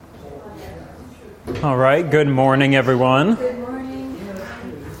All right, good morning, everyone. Good morning.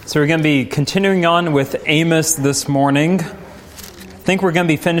 So we're going to be continuing on with Amos this morning. I think we're going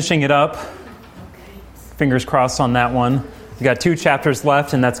to be finishing it up. Fingers crossed on that one. We've got 2 chapters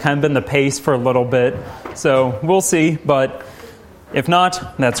left, and that's kind of been the pace for a little bit. So we'll see, but if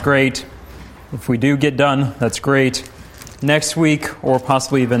not, that's great. If we do get done, that's great. Next week, or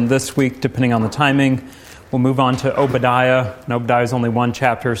possibly even this week, depending on the timing, we'll move on to Obadiah. And Obadiah is only 1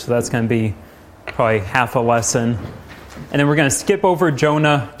 chapter, so that's going to be probably half a lesson. And then we're going to skip over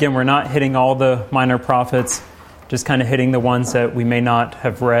Jonah. Again, we're not hitting all the minor prophets, just kind of hitting the ones that we may not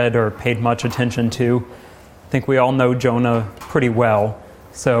have read or paid much attention to. I think we all know Jonah pretty well.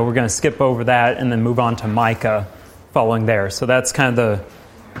 So we're going to skip over that and then move on to Micah following there. So that's kind of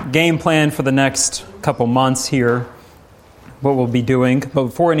the game plan for the next couple months here, what we'll be doing. But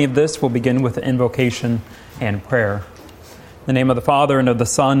before any of this, we'll begin with the invocation and prayer. In the name of the Father, and of the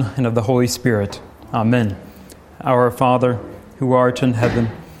Son, and of the Holy Spirit. Amen. Our Father, who art in heaven,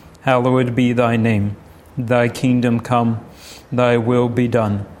 hallowed be thy name. Thy kingdom come, thy will be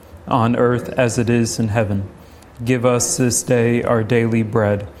done, on earth as it is in heaven. Give us this day our daily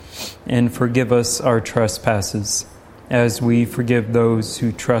bread, and forgive us our trespasses, as we forgive those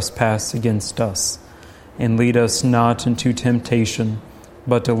who trespass against us. And lead us not into temptation,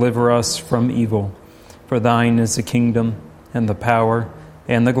 but deliver us from evil. For thine is the kingdom, and the power,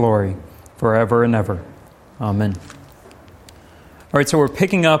 and the glory, forever and ever. Amen. All right, so we're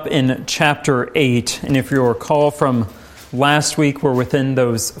picking up in chapter 8, and if you recall from last week, we're within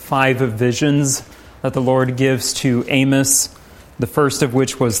those 5 visions that the Lord gives to Amos, the first of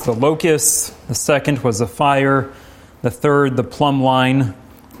which was the locusts, the second was the fire, the third, the plumb line,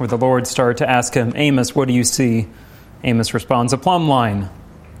 where the Lord started to ask him, Amos, what do you see? Amos responds, a plumb line.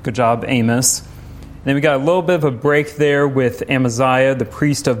 Good job, Amos. Then we got a little bit of a break there with Amaziah, the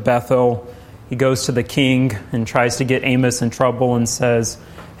priest of Bethel. He goes to the king and tries to get Amos in trouble and says,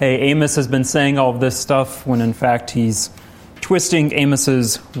 hey, Amos has been saying all of this stuff when in fact he's twisting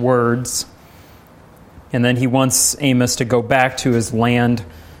Amos's words. And then he wants Amos to go back to his land,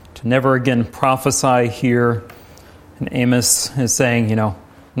 to never again prophesy here. And Amos is saying, I'm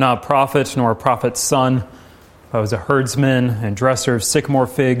not a prophet nor a prophet's son. I was a herdsman and dresser of sycamore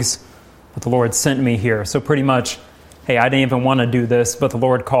figs. But the Lord sent me here. So pretty much, hey, I didn't even want to do this, but the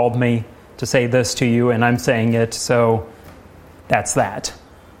Lord called me to say this to you, and I'm saying it, so that's that.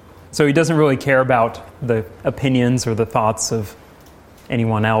 So he doesn't really care about the opinions or the thoughts of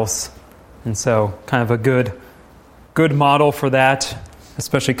anyone else. And so kind of a good model for that,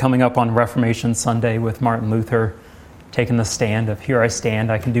 especially coming up on Reformation Sunday with Martin Luther taking the stand of, here I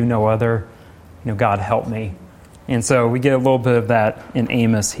stand, I can do no other, God help me. And so we get a little bit of that in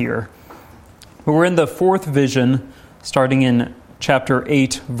Amos here. But we're in the 4th vision, starting in chapter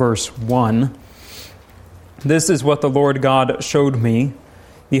 8, verse 1. This is what the Lord God showed me.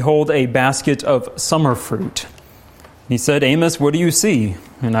 Behold, a basket of summer fruit. He said, Amos, what do you see?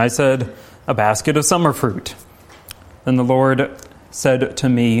 And I said, a basket of summer fruit. Then the Lord said to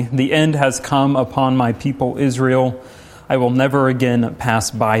me, the end has come upon my people Israel. I will never again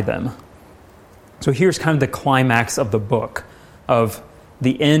pass by them. So here's kind of the climax of the book of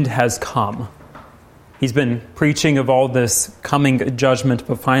the end has come. He's been preaching of all this coming judgment,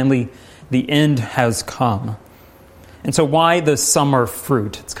 but finally the end has come. And so why the summer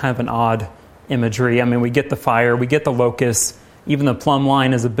fruit? It's kind of an odd imagery. I mean, we get the fire, we get the locusts. Even the plumb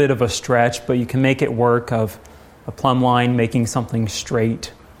line is a bit of a stretch, but you can make it work of a plumb line making something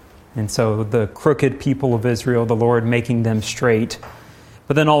straight. And so the crooked people of Israel, the Lord making them straight.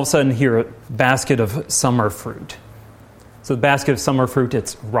 But then all of a sudden here, a basket of summer fruit. So the basket of summer fruit,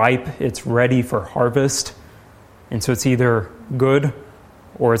 it's ripe, it's ready for harvest. And so it's either good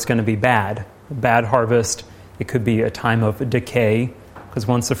or it's going to be bad. A bad harvest, it could be a time of decay, because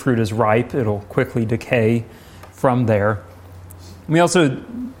once the fruit is ripe, it'll quickly decay from there. We also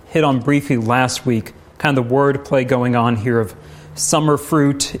hit on briefly last week, kind of the word play going on here of summer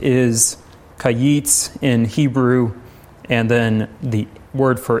fruit is kayitz in Hebrew, and then the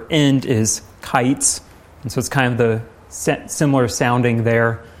word for end is kites. And so it's kind of the similar sounding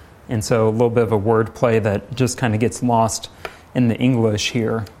there, and so a little bit of a word play that just kind of gets lost in the English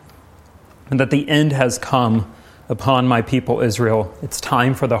here. And that the end has come upon my people Israel. It's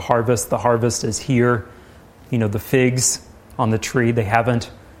time for the harvest. The harvest is here. The figs on the tree, they haven't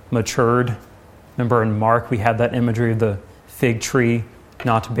matured. Remember in Mark, we had that imagery of the fig tree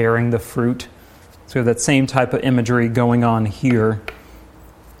not bearing the fruit. So we have that same type of imagery going on here.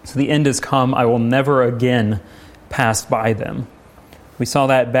 So the end has come. I will never again pass by them. We saw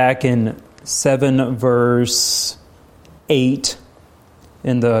that back in 7 verse 8.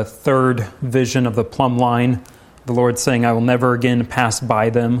 in the third vision of the plumb line, the Lord saying, I will never again pass by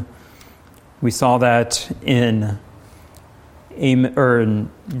them. We saw that in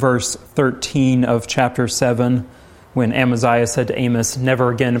verse 13 of chapter 7, when Amaziah said to Amos,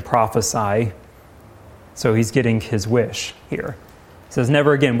 never again prophesy. So he's getting his wish here. He says,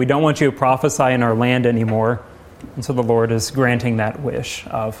 never again. We don't want you to prophesy in our land anymore. And so the Lord is granting that wish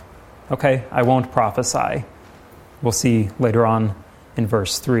of, okay, I won't prophesy. We'll see later on in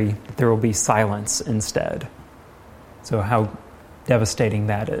verse 3 that there will be silence instead. So how devastating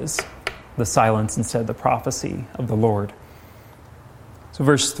that is. The silence instead of the prophecy of the Lord. So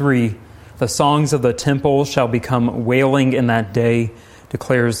verse 3, the songs of the temple shall become wailing in that day,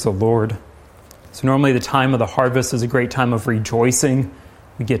 declares the Lord. So normally the time of the harvest is a great time of rejoicing.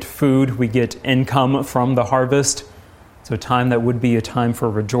 We get food, we get income from the harvest. So a time that would be a time for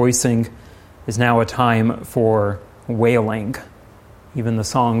rejoicing is now a time for wailing. Even the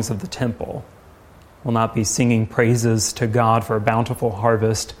songs of the temple will not be singing praises to God for a bountiful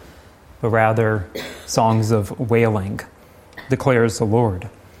harvest, but rather songs of wailing, declares the Lord.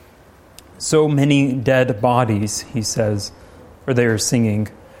 So many dead bodies, he says, or they are singing,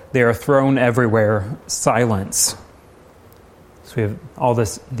 they are thrown everywhere, silence. So we have all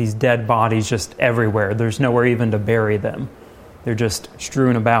these dead bodies just everywhere. There's nowhere even to bury them. They're just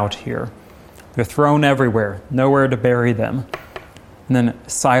strewn about here. They're thrown everywhere, nowhere to bury them. And then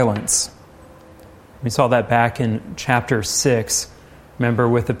silence. We saw that back in chapter 6. Remember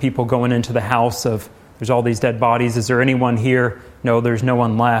with the people going into the house of, there's all these dead bodies. Is there anyone here? No, there's no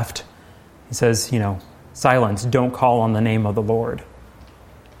one left. He says, silence. Don't call on the name of the Lord.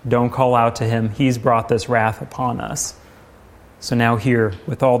 Don't call out to him. He's brought this wrath upon us. So now here,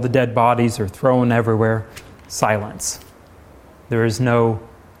 with all the dead bodies are thrown everywhere, silence. There is no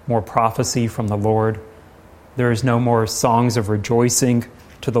more prophecy from the Lord. There is no more songs of rejoicing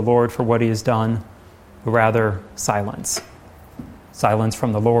to the Lord for what he has done, but rather silence. Silence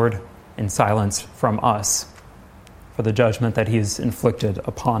from the Lord and silence from us for the judgment that he has inflicted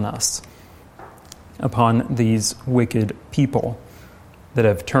upon us, upon these wicked people that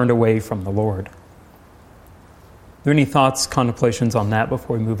have turned away from the Lord. Are there any thoughts, contemplations on that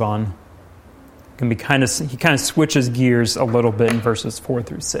before we move on? He kind of switches gears a little bit in verses 4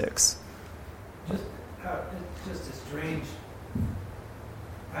 through 6. It's just a strange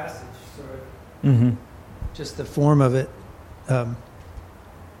passage, sort of. Mm-hmm. Just the form of it. I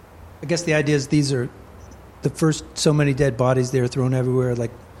guess the idea is these are the first so many dead bodies. They are thrown everywhere.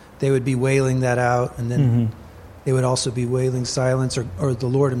 Like they would be wailing that out, and then they would also be wailing silence, or the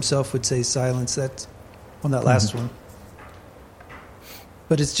Lord himself would say silence. That's on that last one.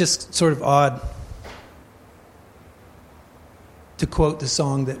 But it's just sort of odd to quote the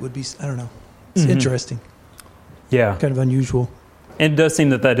song that would be, I don't know. It's interesting. Yeah. Kind of unusual. And it does seem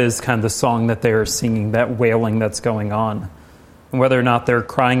that is kind of the song that they are singing, that wailing that's going on. And whether or not they're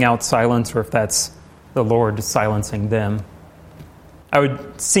crying out silence or if that's the Lord silencing them. I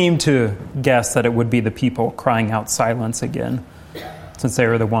would seem to guess that it would be the people crying out silence again, since they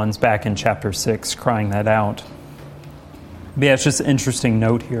were the ones back in chapter 6 crying that out. But yeah, it's just an interesting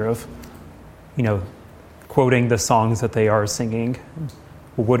note here of, quoting the songs that they are singing.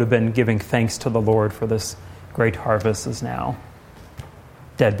 Who would have been giving thanks to the Lord for this great harvest is now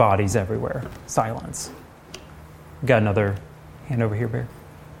dead bodies everywhere. Silence. We've got another hand over here, Bear.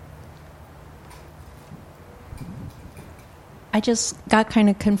 I just got kind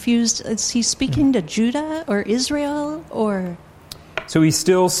of confused. Is he speaking to Judah or Israel or? So he's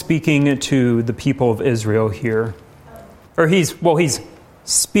still speaking to the people of Israel here. Or he's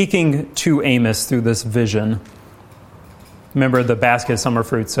speaking to Amos through this vision. Remember the basket of summer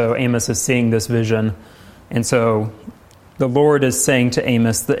fruit, so Amos is seeing this vision. And so the Lord is saying to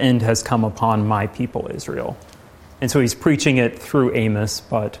Amos, the end has come upon my people Israel. And so he's preaching it through Amos,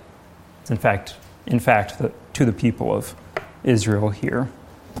 but it's in fact to the people of Israel here.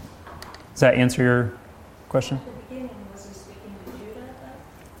 Does that answer your question? At the beginning, was he speaking to Judah?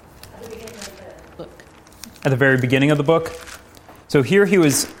 At the beginning of the book. At the very beginning of the book? So here he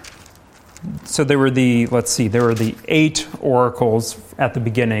was, there were the 8 oracles at the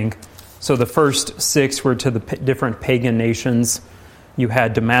beginning. So the first 6 were to the different pagan nations. You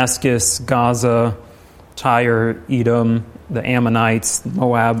had Damascus, Gaza, Tyre, Edom, the Ammonites,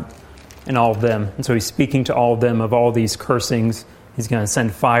 Moab, and all of them. And so he's speaking to all of them of all these cursings. He's going to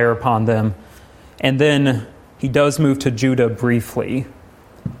send fire upon them. And then he does move to Judah briefly,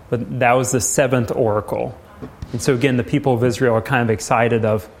 but that was the 7th oracle. And so again, the people of Israel are kind of excited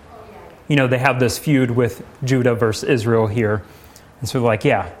of, they have this feud with Judah versus Israel here. And so they're like,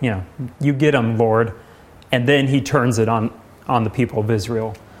 you get them, Lord. And then he turns it on on the people of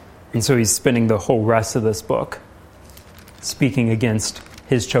Israel. And so he's spending the whole rest of this book speaking against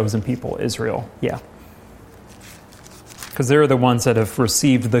his chosen people, Israel. Yeah. Because they're the ones that have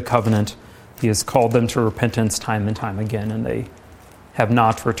received the covenant. He has called them to repentance time and time again, and they have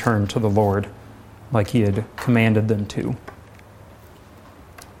not returned to the Lord like he had commanded them to. All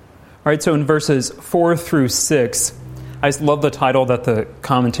right, so in verses 4 through 6, I just love the title that the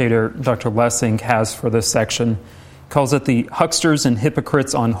commentator, Dr. Lessing, has for this section. He calls it the hucksters and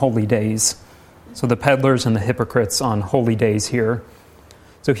hypocrites on holy days. So the peddlers and the hypocrites on holy days here.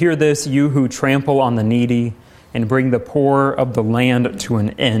 So hear this, you who trample on the needy and bring the poor of the land to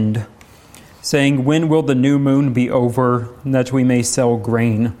an end, saying, when will the new moon be over, that we may sell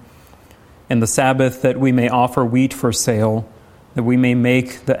grain, and the Sabbath, that we may offer wheat for sale, that we may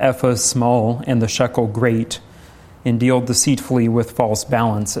make the ephah small and the shekel great, and deal deceitfully with false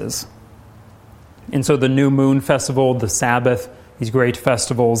balances. And so the new moon festival, the Sabbath, these great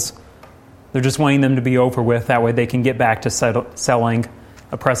festivals, they're just wanting them to be over with. That way they can get back to selling,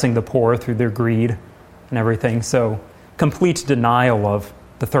 oppressing the poor through their greed and everything. So complete denial of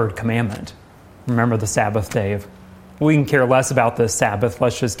the third commandment. Remember the Sabbath day. We can care less about the Sabbath.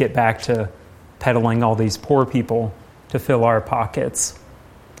 Let's just get back to peddling all these poor people to fill our pockets.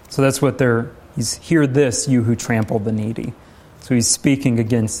 So that's what he's, hear this, you who trample the needy. So he's speaking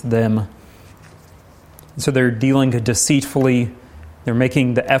against them. So they're dealing deceitfully. They're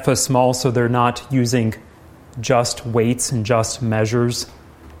making the ephah small, so they're not using just weights and just measures.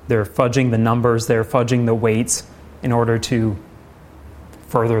 They're fudging the numbers, they're fudging the weights in order to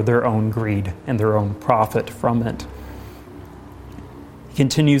further their own greed and their own profit from it. He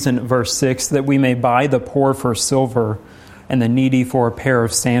continues in verse 6, that we may buy the poor for silver and the needy for a pair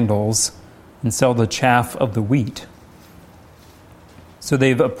of sandals and sell the chaff of the wheat. So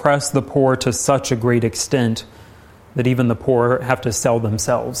they've oppressed the poor to such a great extent that even the poor have to sell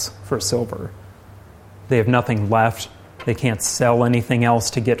themselves for silver. They have nothing left. They can't sell anything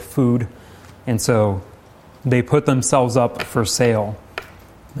else to get food. And so they put themselves up for sale.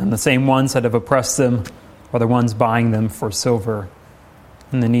 And the same ones that have oppressed them are the ones buying them for silver.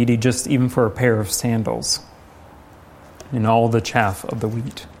 And the needy just even for a pair of sandals. And all the chaff of the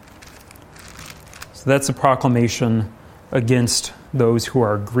wheat. So that's a proclamation against those who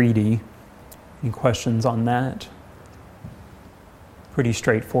are greedy. Any questions on that? Pretty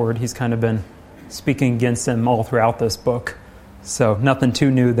straightforward. He's kind of been speaking against them all throughout this book. So nothing too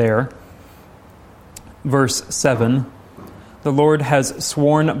new there. Verse 7, the Lord has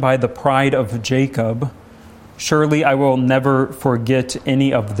sworn by the pride of Jacob, surely I will never forget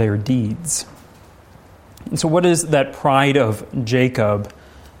any of their deeds. And so what is that pride of Jacob?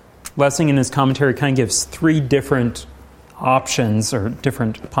 Lessing in his commentary kind of gives three different options or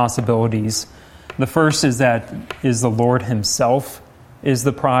different possibilities. The first is that is the Lord himself is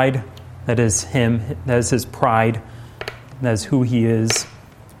the pride. That is him. That is his pride. That is who he is.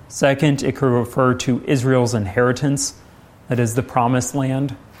 Second, it could refer to Israel's inheritance. That is the promised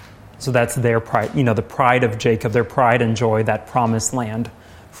land. So that's their pride. The pride of Jacob, their pride and joy, that promised land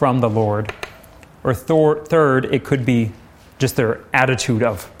from the Lord. Or third, it could be just their attitude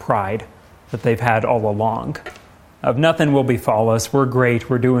of pride that they've had all along. Of nothing will befall us. We're great.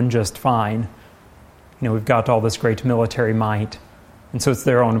 We're doing just fine. We've got all this great military might. And so it's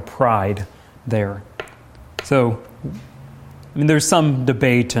their own pride there. So, there's some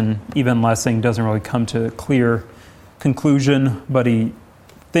debate, and even Lessing doesn't really come to a clear conclusion, but he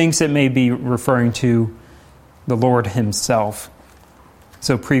thinks it may be referring to the Lord himself.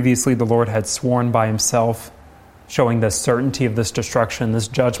 So previously the Lord had sworn by himself, showing the certainty of this destruction, this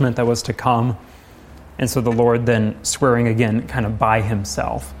judgment that was to come. And so the Lord then swearing again kind of by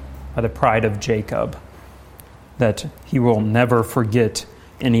himself, by the pride of Jacob, that he will never forget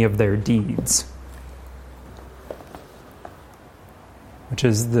any of their deeds, which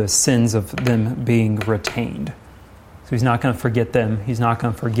is the sins of them being retained. So he's not going to forget them. He's not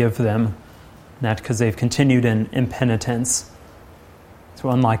going to forgive them. And that's because they've continued in impenitence. So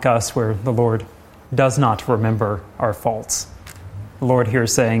unlike us, where the Lord does not remember our faults, the Lord here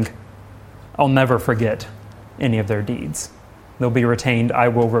is saying, I'll never forget any of their deeds. They'll be retained. I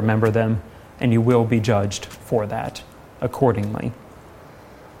will remember them. And you will be judged for that accordingly.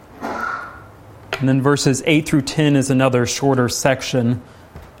 And then verses 8 through 10 is another shorter section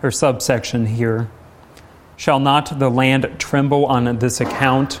or subsection here. Shall not the land tremble on this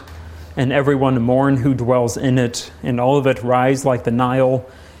account, and everyone mourn who dwells in it, and all of it rise like the Nile,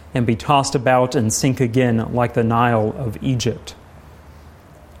 and be tossed about and sink again like the Nile of Egypt?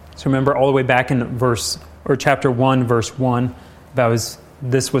 So remember all the way back in chapter 1, verse 1,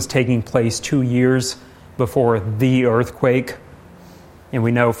 this was taking place 2 years before the earthquake. And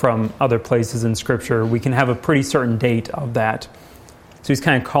we know from other places in Scripture, we can have a pretty certain date of that. So he's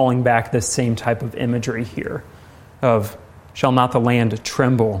kind of calling back this same type of imagery here of, shall not the land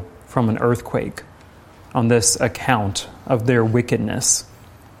tremble from an earthquake on this account of their wickedness?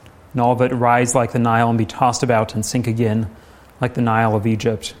 And all of it rise like the Nile and be tossed about and sink again like the Nile of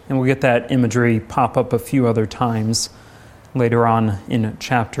Egypt. And we'll get that imagery pop up a few other times later on in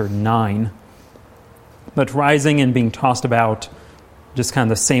chapter 9. But rising and being tossed about, just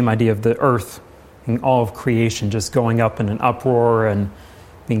kind of the same idea of the earth and all of creation just going up in an uproar and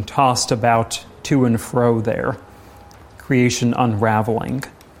being tossed about to and fro there. Creation unraveling.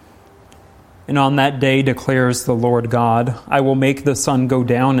 And on that day, declares the Lord God, I will make the sun go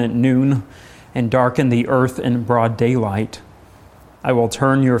down at noon and darken the earth in broad daylight. I will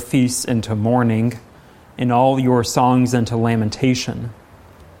turn your feasts into mourning and all your songs into lamentation.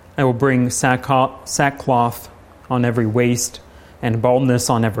 I will bring sackcloth on every waist and baldness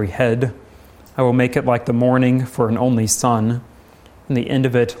on every head. I will make it like the mourning for an only son, and the end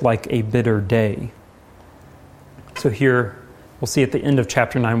of it like a bitter day. So here, we'll see at the end of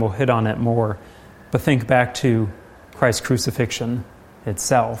chapter 9, we'll hit on it more, but think back to Christ's crucifixion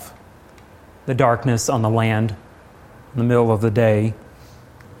itself. The darkness on the land in the middle of the day.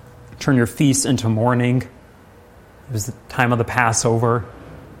 Turn your feasts into mourning. It was the time of the Passover,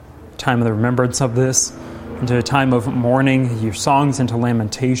 time of the remembrance of this, into a time of mourning, your songs into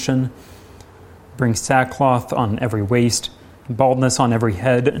lamentation. Bring sackcloth on every waist, baldness on every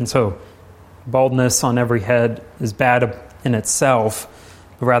head. And so baldness on every head is bad in itself,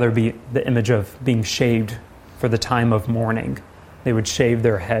 but rather be the image of being shaved for the time of mourning. They would shave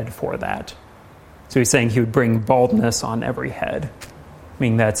their head for that. So he's saying he would bring baldness on every head,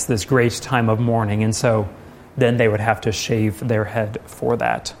 meaning that's this great time of mourning. And so then they would have to shave their head for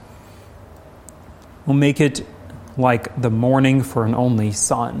that. We'll make it like the mourning for an only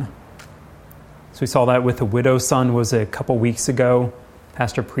son. So we saw that with the widow's son was a couple weeks ago.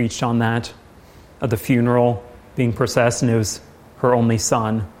 Pastor preached on that, of the funeral being processed, and it was her only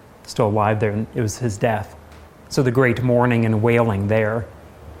son still alive there, and it was his death. So the great mourning and wailing there,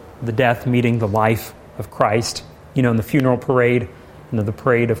 the death meeting the life of Christ, in the funeral parade, the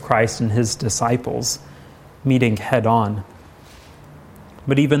parade of Christ and his disciples, meeting head on.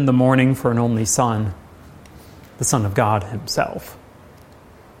 But even the mourning for an only son, the Son of God himself.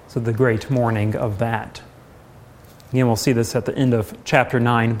 So the great mourning of that. Again, we'll see this at the end of chapter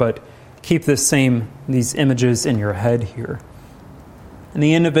 9, but keep these images in your head here. And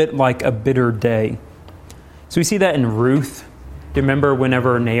the end of it like a bitter day. So we see that in Ruth. Do you remember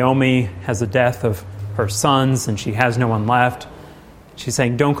whenever Naomi has the death of her sons and she has no one left? She's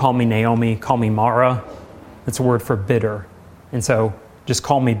saying, don't call me Naomi, call me Mara. That's a word for bitter. And so just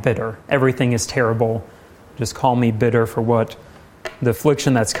call me bitter. Everything is terrible. Just call me bitter for what the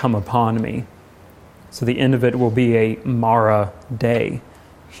affliction that's come upon me. So the end of it will be a Mara day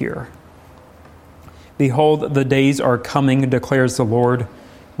here. Behold, the days are coming, declares the Lord,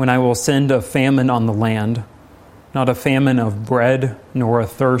 when I will send a famine on the land, not a famine of bread, nor a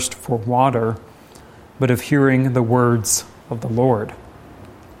thirst for water, but of hearing the words of the Lord.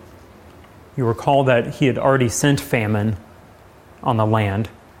 You recall that he had already sent famine on the land.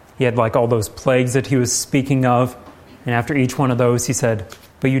 He had all those plagues that he was speaking of, and after each one of those he said,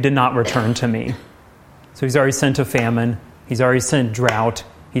 but you did not return to me. So he's already sent a famine, he's already sent drought,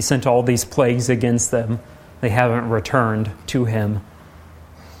 he sent all these plagues against them. They haven't returned to him.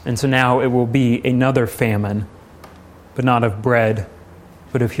 And so now it will be another famine, but not of bread,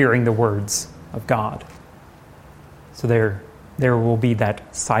 but of hearing the words of God. So there will be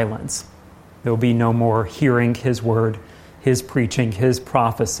that silence. There will be no more hearing his word, his preaching, his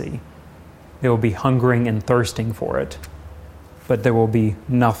prophecy. They will be hungering and thirsting for it, but there will be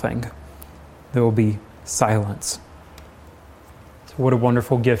nothing. There will be silence. So what a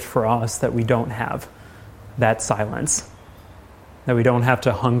wonderful gift for us that we don't have that silence, that we don't have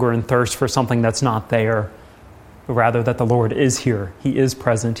to hunger and thirst for something that's not there, but rather that the Lord is here. He is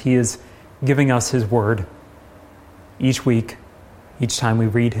present. He is giving us his word each week. Each time we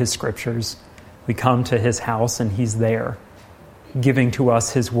read his scriptures, we come to his house and he's there, giving to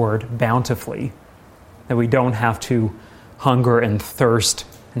us his word bountifully, that we don't have to hunger and thirst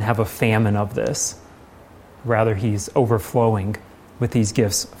and have a famine of this. Rather, he's overflowing with these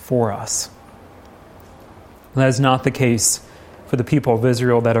gifts for us. And that is not the case for the people of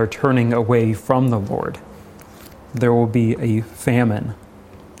Israel that are turning away from the Lord. There will be a famine.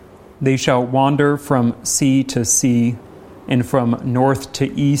 They shall wander from sea to sea and from north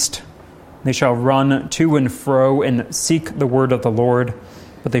to east. They shall run to and fro and seek the word of the Lord,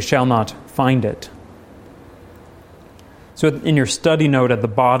 but they shall not find it. So in your study note at the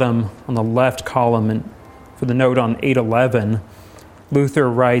bottom on the left column, and for the note on 8:11, Luther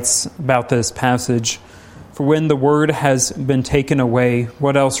writes about this passage, "For when the word has been taken away,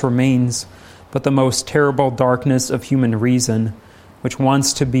 what else remains but the most terrible darkness of human reason, which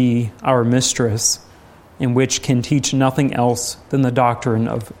wants to be our mistress, and which can teach nothing else than the doctrine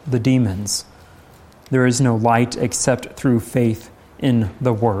of the demons? There is no light except through faith in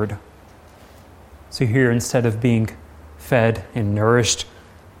the word." So here, instead of being fed and nourished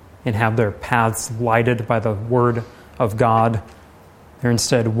and have their paths lighted by the word of God, they're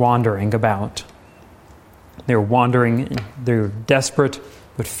instead wandering about. They're wandering, they're desperate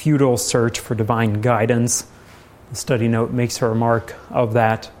but futile search for divine guidance. The study note makes a remark of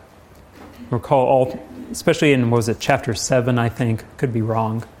that. Recall especially in, chapter 7, I think, could be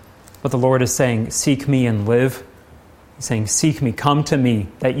wrong. But the Lord is saying, seek me and live. He's saying, seek me, come to me,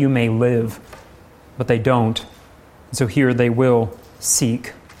 that you may live. But they don't. So here they will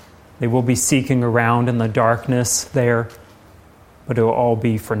seek. They will be seeking around in the darkness there, but it will all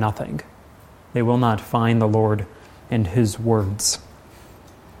be for nothing. They will not find the Lord and his words.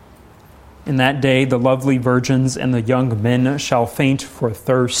 In that day, the lovely virgins and the young men shall faint for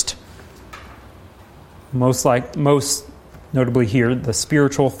thirst. Most notably here, the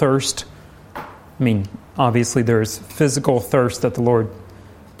spiritual thirst. Obviously there's physical thirst that the Lord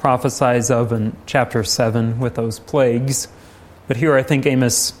prophesies of in chapter 7 with those plagues. But here I think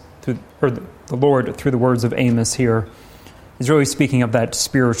the Lord, through the words of Amos here, is really speaking of that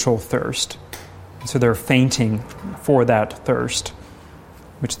spiritual thirst. So they're fainting for that thirst,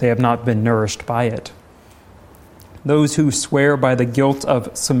 which they have not been nourished by it. Those who swear by the guilt of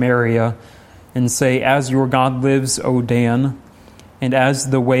Samaria and say, "As your God lives, O Dan, and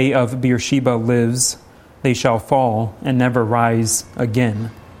as the way of Beersheba lives, they shall fall and never rise again."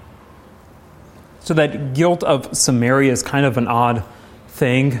 So that guilt of Samaria is kind of an odd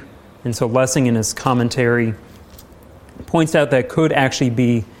thing. And so Lessing in his commentary points out that could actually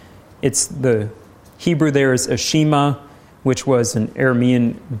be, it's the Hebrew there is Ashima, which was an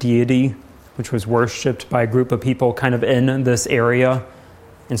Aramean deity, which was worshipped by a group of people kind of in this area.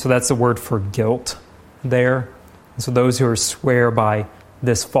 And so that's the word for guilt there. And so those who swear by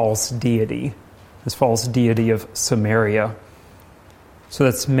this false deity of Samaria. So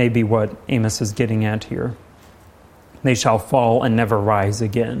that's maybe what Amos is getting at here. They shall fall and never rise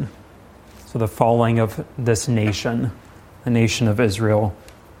again. So the falling of this nation, the nation of Israel,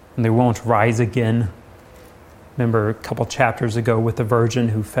 and they won't rise again. Remember a couple chapters ago with the virgin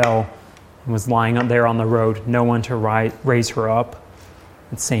who fell and was lying there on the road, no one to raise her up.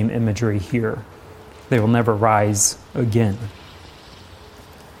 The same imagery here. They will never rise again.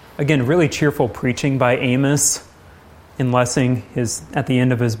 Again, really cheerful preaching by Amos. In Lessing, at the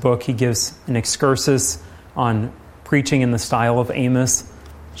end of his book, he gives an excursus on preaching in the style of Amos.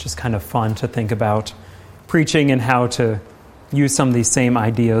 It's just kind of fun to think about preaching and how to use some of these same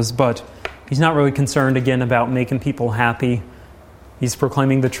ideas, but he's not really concerned, again, about making people happy. He's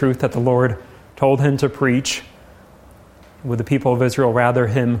proclaiming the truth that the Lord told him to preach. Would the people of Israel rather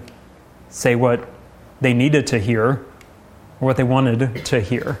him say what they needed to hear or what they wanted to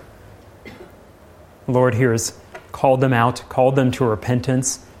hear? The Lord here has called them out, called them to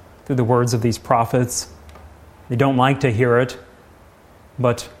repentance through the words of these prophets. They don't like to hear it,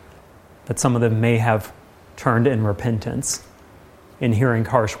 but that some of them may have turned in repentance in hearing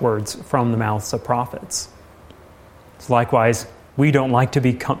harsh words from the mouths of prophets. So likewise, we don't like to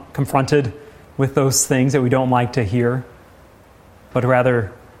be confronted with those things that we don't like to hear, but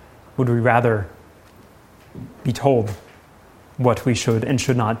would we rather be told what we should and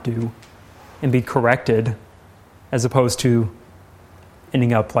should not do and be corrected, as opposed to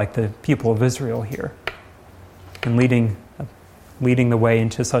ending up like the people of Israel here and leading the way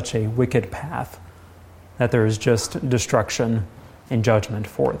into such a wicked path that there is just destruction and judgment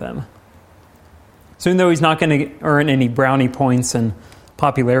for them. So even though he's not going to earn any brownie points in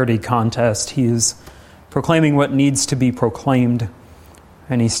popularity contest, he is proclaiming what needs to be proclaimed,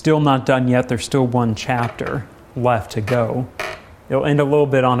 and he's still not done yet. There's still one chapter left to go. It'll end a little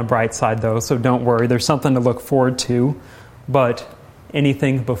bit on a bright side, though, so don't worry. There's something to look forward to. But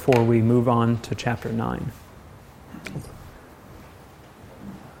anything before we move on to chapter 9?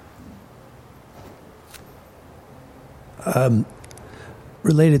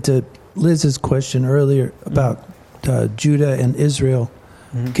 Related to Liz's question earlier about Judah and Israel,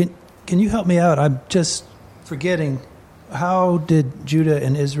 can you help me out? I'm just forgetting, how did Judah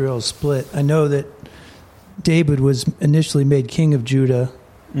and Israel split? I know that David was initially made king of Judah,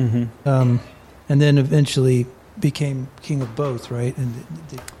 and then eventually became king of both, right? And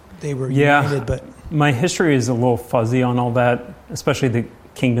they were united, but My history is a little fuzzy on all that, especially the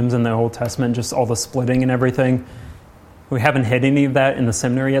kingdoms in the Old Testament, just all the splitting and everything. We haven't hit any of that in the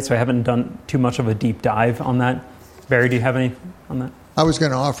seminary yet, so I haven't done too much of a deep dive on that. Barry, do you have any on that? I was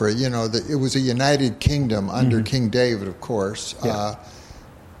going to offer, that it was a united kingdom under King David, of course. Yeah.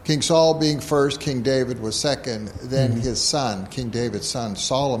 King Saul being first, King David was second, then his son, King David's son,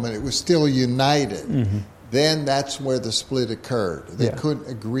 Solomon, it was still united. Then that's where the split occurred. They couldn't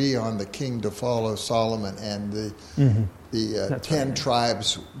agree on the king to follow Solomon, and the 10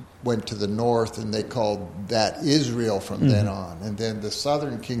 tribes went to the north, and they called that Israel from then on. And then the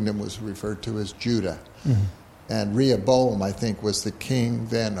southern kingdom was referred to as Judah. And Rehoboam, I think, was the king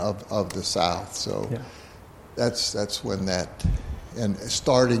then of the south. So that's when that, and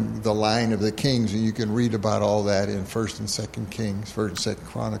starting the line of the kings, and you can read about all that in 1st and 2nd Kings, 1st and 2nd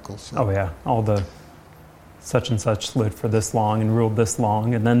Chronicles. So. Oh yeah, all the such and such lived for this long and ruled this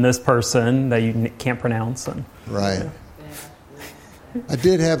long, and then this person that you can't pronounce. And right. I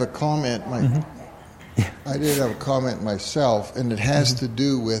did have a comment. I did have a comment myself, and it has to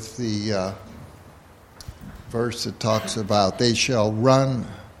do with the verse that talks about they shall run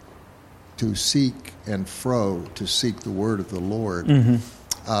to seek and fro to seek the word of the Lord.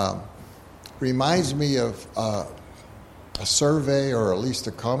 Reminds me of a survey, or at least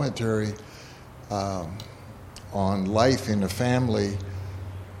a commentary on life in a family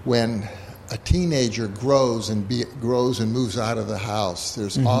when a teenager grows and moves out of the house.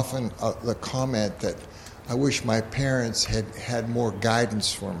 There's often the comment that I wish my parents had more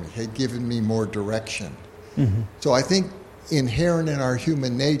guidance for me, had given me more direction. So I think inherent in our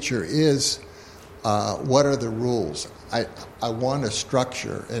human nature is what are the rules? I want a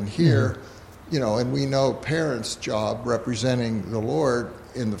structure, and here, and we know parents' job representing the Lord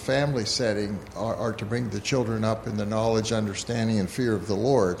in the family setting are to bring the children up in the knowledge, understanding, and fear of the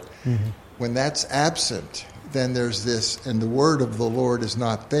Lord. When that's absent, then there's this, and the word of the Lord is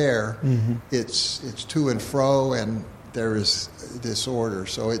not there. It's to and fro, and there is disorder.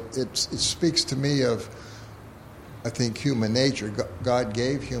 So it speaks to me of, I think, human nature. God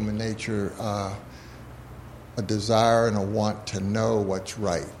gave human nature a desire and a want to know what's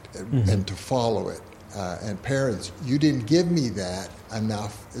right and to follow it. And parents, you didn't give me that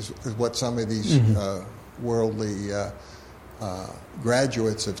enough, is what some of these worldly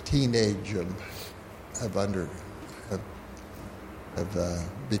graduates of teenage have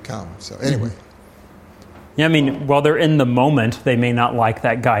become. So anyway. Yeah, I mean, while they're in the moment, they may not like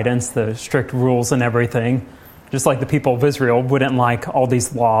that guidance, the strict rules and everything. Just like the people of Israel wouldn't like all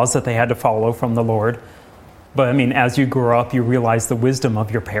these laws that they had to follow from the Lord. But I mean, as you grow up, you realize the wisdom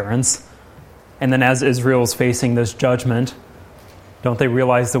of your parents. And then as Israel's facing this judgment, don't they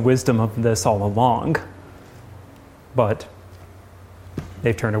realize the wisdom of this all along? But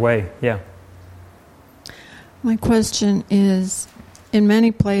they've turned away, yeah. My question is, in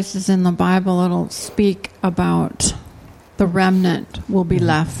many places in the Bible, it'll speak about the remnant will be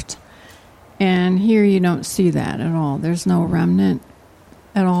left. And here you don't see that at all. There's no remnant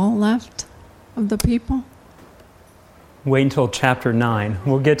at all left of the people. Wait until chapter 9.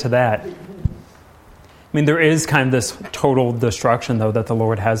 We'll get to that. I mean, there is kind of this total destruction, though, that the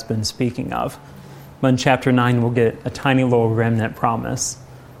Lord has been speaking of. But in chapter 9, we'll get a tiny little remnant promise.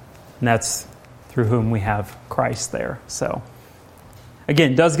 And that's through whom we have Christ there. So,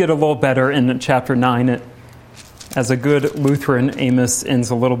 again, it does get a little better in chapter 9. As a good Lutheran, Amos ends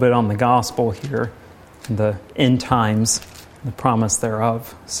a little bit on the gospel here, the end times, the promise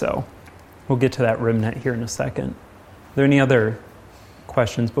thereof. So we'll get to that remnant here in a second. Are there any other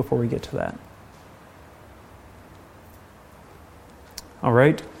questions before we get to that? All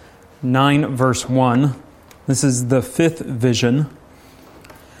right, 9 verse 1. This is the 5th vision.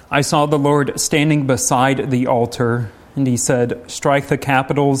 I saw the Lord standing beside the altar, and he said, "Strike the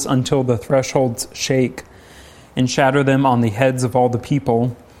capitals until the thresholds shake, and shatter them on the heads of all the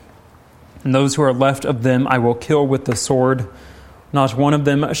people. And those who are left of them I will kill with the sword. Not one of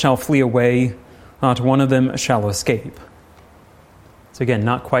them shall flee away, not one of them shall escape." So again,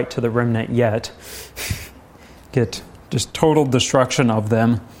 not quite to the remnant yet. Get just total destruction of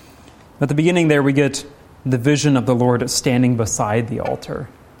them. At the beginning there we get the vision of the Lord standing beside the altar.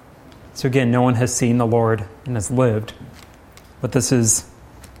 So again, no one has seen the Lord and has lived. But this is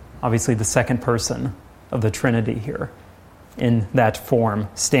obviously the second person of the Trinity here in that form,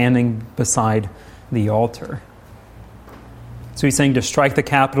 standing beside the altar. So he's saying to strike the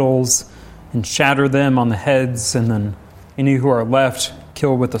capitals and shatter them on the heads, and then any who are left,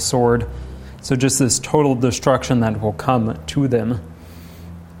 kill with the sword. So just this total destruction that will come to them.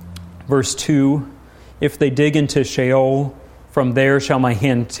 Verse 2, if they dig into Sheol, from there shall my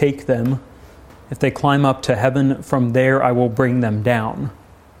hand take them, If they climb up to heaven, from there I will bring them down.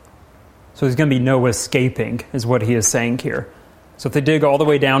 So there's going to be no escaping, is what he is saying here. So if they dig all the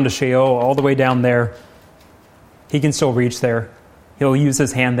way down to Sheol, all the way down there, he can still reach there. He'll use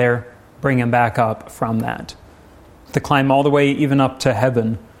his hand there, bring him back up from that. If they climb all the way even up to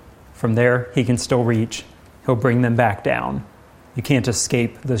heaven, from there he can still reach. He'll bring them back down. You can't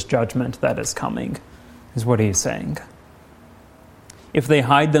escape this judgment that is coming, is what he is saying. If they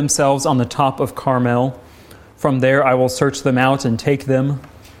hide themselves on the top of Carmel, from there I will search them out and take them.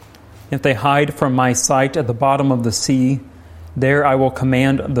 If they hide from my sight at the bottom of the sea, there I will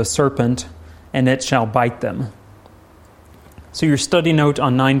command the serpent, and it shall bite them. So your study note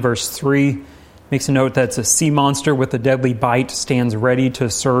on 9 verse 3 makes a note that it's a sea monster with a deadly bite stands ready to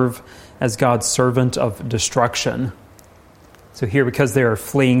serve as God's servant of destruction. So here, because they are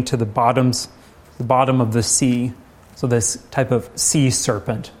fleeing to the bottom of the sea, so this type of sea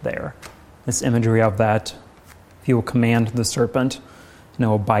serpent there, this imagery of that, he will command the serpent and it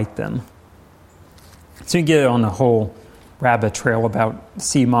will bite them. So you get on a whole rabbit trail about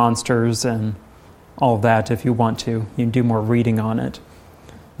sea monsters and all of that if you want to. You can do more reading on it.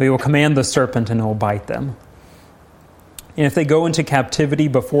 But he will command the serpent and it will bite them. And if they go into captivity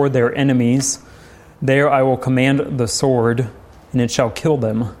before their enemies, there I will command the sword, and it shall kill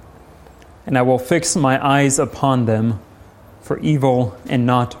them. And I will fix my eyes upon them for evil and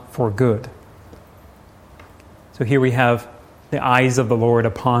not for good. So here we have the eyes of the Lord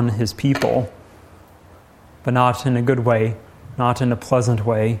upon his people, but not in a good way, not in a pleasant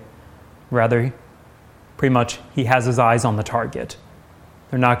way. Rather, pretty much he has his eyes on the target.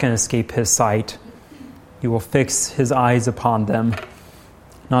 They're not going to escape his sight. He will fix his eyes upon them,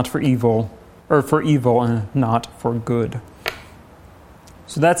 not for evil, or for evil and not for good.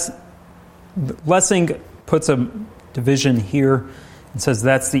 So that's, Lessing puts a division here and says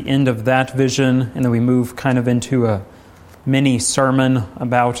that's the end of that vision, and then we move kind of into a mini sermon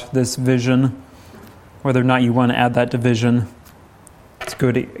about this vision. Whether or not you want to add that division, it's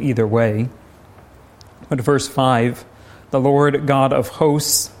good either way. But verse 5, the Lord God of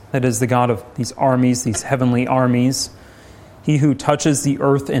hosts, that is the God of these armies, these heavenly armies, he who touches the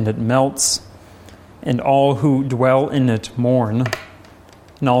earth and it melts, and all who dwell in it mourn,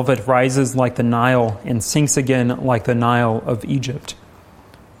 and all of it rises like the Nile and sinks again like the Nile of Egypt.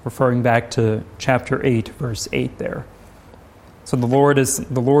 Referring back to chapter 8, verse 8 there. So the Lord is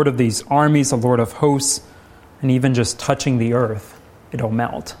the Lord of these armies, the Lord of hosts, and even just touching the earth, it'll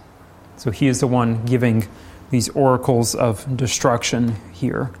melt. So he is the one giving these oracles of destruction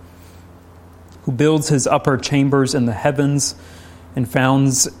here. Who builds his upper chambers in the heavens and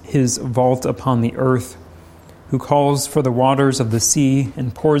founds his vault upon the earth, who calls for the waters of the sea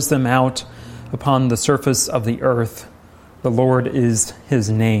and pours them out upon the surface of the earth. The Lord is his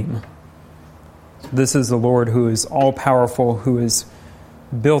name. This is the Lord who is all-powerful, who has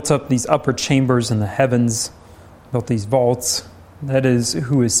built up these upper chambers in the heavens, built these vaults. That is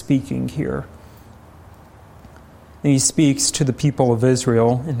who is speaking here. And he speaks to the people of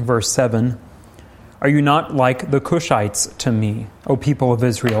Israel in verse 7. Are you not like the Cushites to me, O people of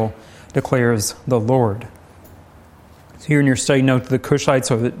Israel, declares the Lord. So here in your study note, the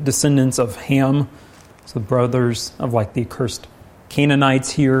Cushites are the descendants of Ham, so brothers of like the accursed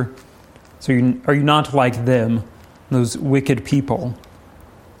Canaanites here. So are you not like them, those wicked people,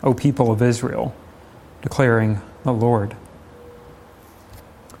 O people of Israel, declaring the Lord?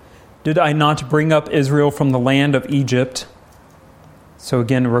 Did I not bring up Israel from the land of Egypt? So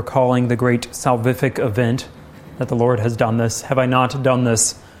again, recalling the great salvific event that the Lord has done this. Have I not done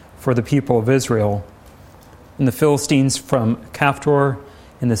this for the people of Israel? And the Philistines from Caphtor,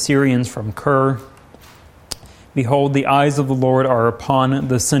 and the Syrians from Kir. Behold, the eyes of the Lord are upon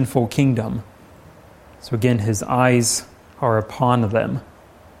the sinful kingdom. So again, his eyes are upon them.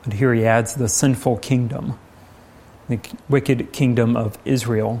 But here he adds the sinful kingdom, the wicked kingdom of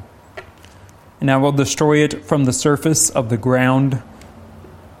Israel. And I will destroy it from the surface of the ground.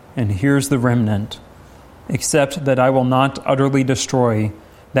 And here's the remnant, except that I will not utterly destroy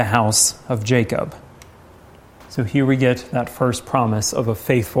the house of Jacob. So here we get that first promise of a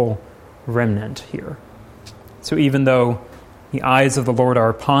faithful remnant here. So even though the eyes of the Lord are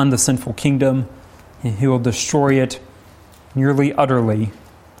upon the sinful kingdom, and he will destroy it nearly utterly,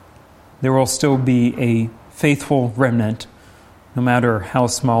 there will still be a faithful remnant, no matter how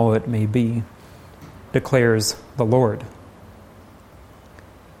small it may be, declares the Lord.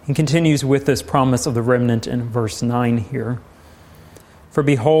 He continues with this promise of the remnant in verse 9 here. For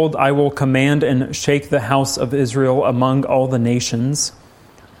behold, I will command and shake the house of Israel among all the nations,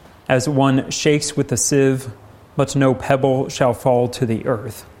 as one shakes with a sieve, but no pebble shall fall to the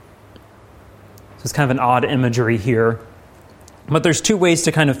earth. So it's kind of an odd imagery here. But there's two ways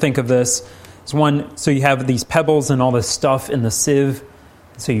to kind of think of this. There's one, so you have these pebbles and all this stuff in the sieve.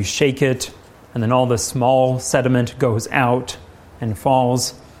 So you shake it, and then all the small sediment goes out and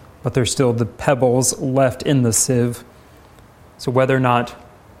falls, but there's still the pebbles left in the sieve. So whether or not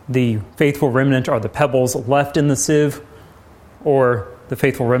the faithful remnant are the pebbles left in the sieve, or the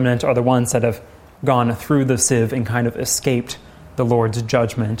faithful remnant are the ones that have gone through the sieve and kind of escaped the Lord's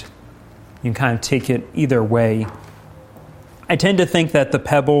judgment. You can kind of take it either way. I tend to think that the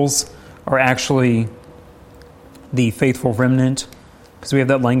pebbles are actually the faithful remnant, because we have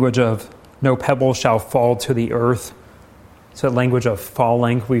that language of no pebble shall fall to the earth. So that language of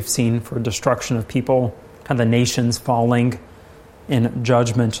falling we've seen for destruction of people, kind of the nations falling in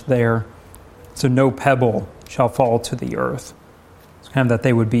judgment there. So no pebble shall fall to the earth. It's kind of that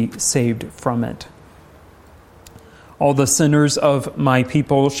they would be saved from it. All the sinners of my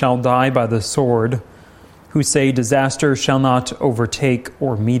people shall die by the sword, who say disaster shall not overtake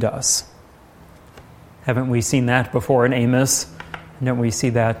or meet us. Haven't we seen that before in Amos? And don't we see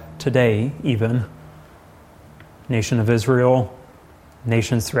that today even? Nation of Israel,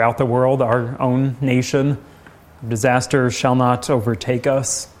 nations throughout the world, our own nation, disaster shall not overtake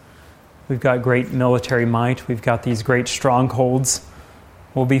us. We've got great military might. We've got these great strongholds.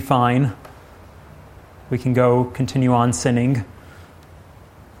 We'll be fine. We can go continue on sinning.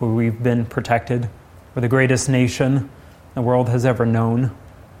 We've been protected. We're the greatest nation the world has ever known.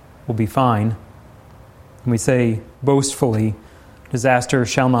 We'll be fine. And we say boastfully, disaster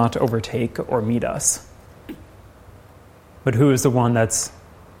shall not overtake or meet us. But who is the one that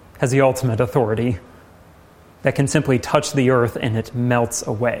has the ultimate authority, that can simply touch the earth and it melts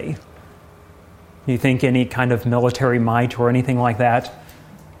away? Do you think any kind of military might or anything like that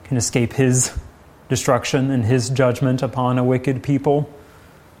can escape his destruction and his judgment upon a wicked people?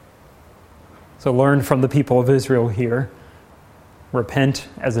 So learn from the people of Israel here. Repent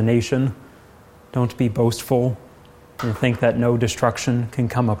as a nation. Don't be boastful and think that no destruction can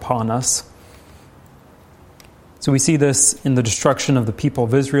come upon us. So we see this in the destruction of the people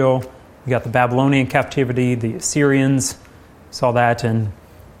of Israel. We got the Babylonian captivity, the Assyrians. We saw that in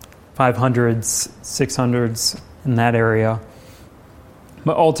 500s, 600s, in that area.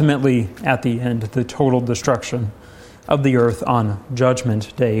 But ultimately, at the end, the total destruction of the earth on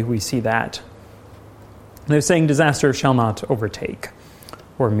Judgment Day, we see that. They're saying disaster shall not overtake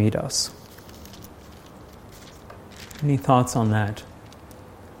or meet us. Any thoughts on that?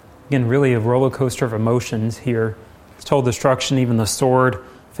 Again, really a roller coaster of emotions here. It's total destruction, even the sword.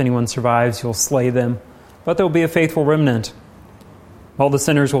 If anyone survives, you'll slay them. But there will be a faithful remnant. All the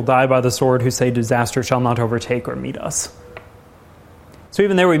sinners will die by the sword who say disaster shall not overtake or meet us. So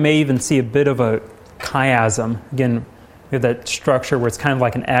even there we may even see a bit of a chiasm. Again, we have that structure where it's kind of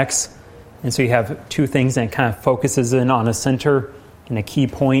like an X. And so you have two things and it kind of focuses in on a center and a key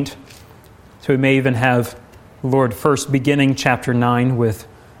point. So we may even have the Lord first beginning chapter 9 with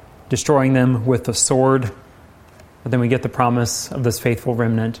destroying them with the sword. But then we get the promise of this faithful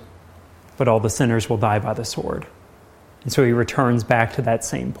remnant. But all the sinners will die by the sword. And so he returns back to that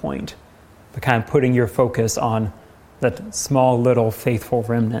same point. But kind of putting your focus on that small little faithful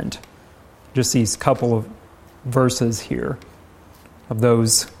remnant. Just these couple of verses here of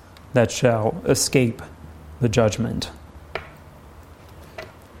those that shall escape the judgment.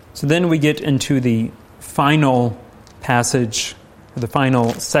 So then we get into the final passage, the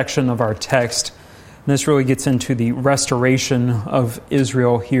final section of our text. And this really gets into the restoration of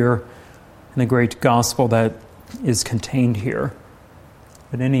Israel here and the great gospel that is contained here.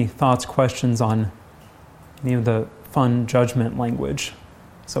 But any thoughts, questions on any of the fun judgment language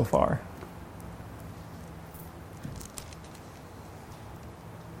so far?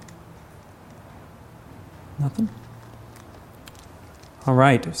 Nothing? All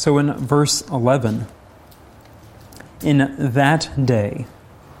right, so in verse 11, in that day.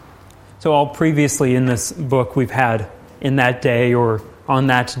 So all previously in this book we've had in that day or on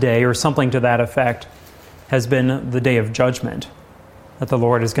that day or something to that effect has been the day of judgment that the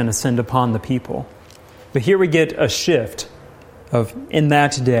Lord is going to send upon the people. But here we get a shift of in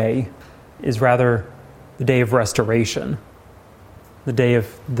that day is rather the day of restoration, the day of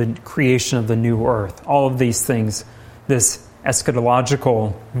the creation of the new earth. All of these things, this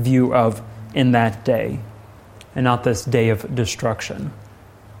eschatological view of in that day, and not this day of destruction.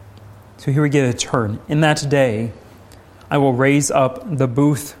 So here we get a turn. In that day, I will raise up the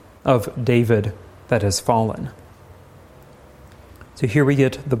booth of David that has fallen. So here we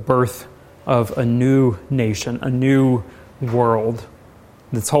get the birth of a new nation, a new world.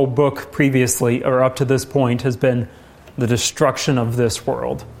 This whole book previously, or up to this point, has been the destruction of this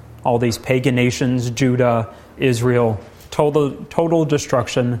world. all these pagan nations, Judah, Israel, total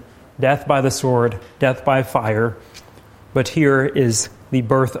destruction, death by the sword, death by fire. But here is the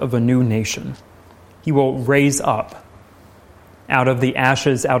birth of a new nation. He will raise up out of the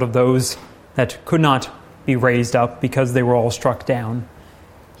ashes, out of those that could not be raised up because they were all struck down.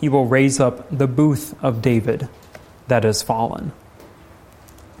 He will raise up the booth of David that is fallen.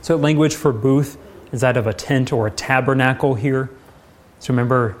 So language for booth is that of a tent or a tabernacle here. So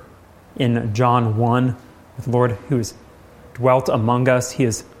remember in John 1, the Lord who has dwelt among us, he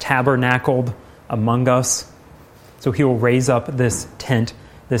is tabernacled among us. So he will raise up this tent,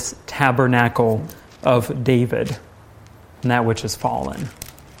 this tabernacle of David, and that which is fallen.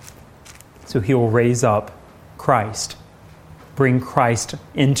 So he will raise up Christ, bring Christ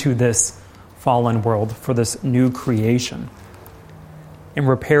into this fallen world for this new creation, and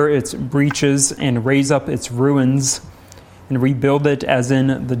repair its breaches and raise up its ruins and rebuild it as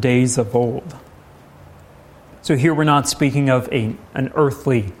in the days of old. So here we're not speaking of an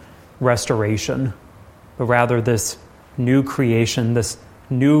earthly restoration, but rather this new creation, this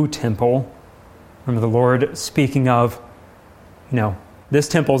new temple. Remember the Lord speaking of, this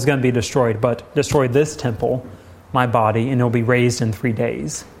temple is going to be destroyed, but destroy this temple, my body, and it'll be raised in 3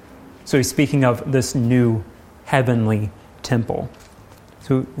 days. So he's speaking of this new heavenly temple.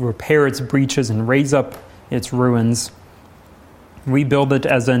 So repair its breaches and raise up its ruins, rebuild it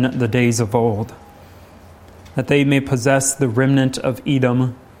as in the days of old, that they may possess the remnant of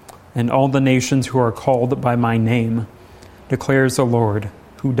Edom and all the nations who are called by my name, declares the Lord,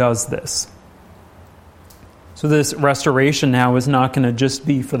 who does this. So this restoration now is not going to just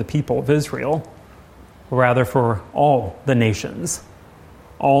be for the people of Israel, but rather for all the nations,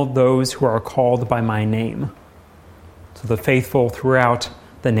 all those who are called by my name. So the faithful throughout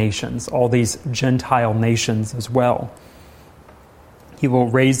the nations, all these Gentile nations as well. He will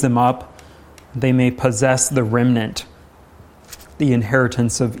raise them up, they may possess the remnant, the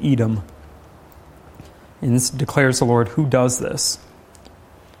inheritance of Edom. And this declares the Lord, who does this.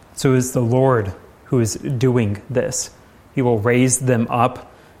 So it is the Lord who is doing this. He will raise them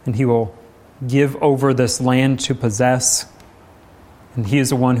up, and he will give over this land to possess. And he is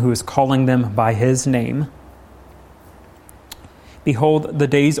the one who is calling them by his name. Behold, the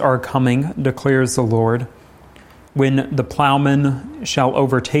days are coming, declares the Lord, when the plowman shall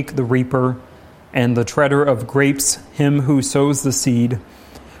overtake the reaper, and the treader of grapes him who sows the seed.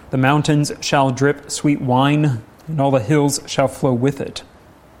 The mountains shall drip sweet wine, and all the hills shall flow with it.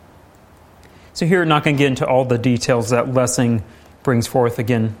 So here, not going to get into all the details that lesson brings forth.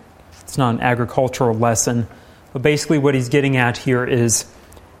 Again, it's not an agricultural lesson. But basically what he's getting at here is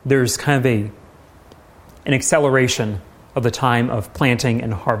there's kind of an acceleration of the time of planting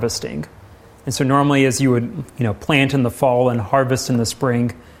and harvesting. And so normally as you would plant in the fall and harvest in the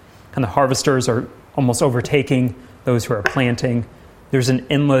spring, and the harvesters are almost overtaking those who are planting. There's an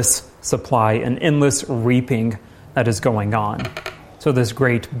endless supply, an endless reaping that is going on. So this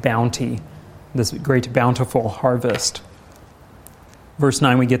great bounty, this great bountiful harvest. Verse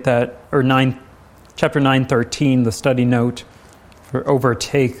 9, we get that, or chapter 9:13, the study note for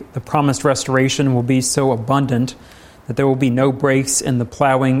overtake. The promised restoration will be so abundant that there will be no breaks in the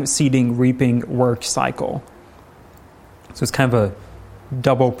plowing, seeding, reaping work cycle. So it's kind of a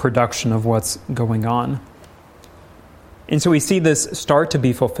double production of what's going on. And so we see this start to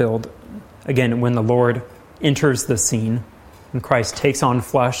be fulfilled, again, when the Lord enters the scene, and Christ takes on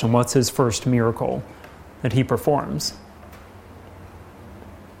flesh, and what's his first miracle that he performs?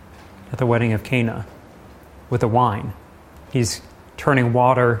 At the wedding of Cana, with the wine. He's turning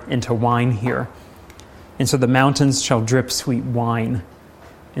water into wine here. And so the mountains shall drip sweet wine.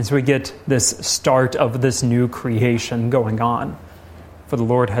 And so we get this start of this new creation going on. For the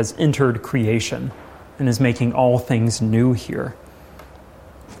Lord has entered creation and is making all things new here.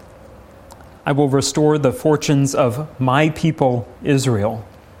 I will restore the fortunes of my people Israel.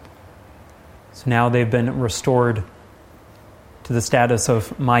 So now they've been restored to the status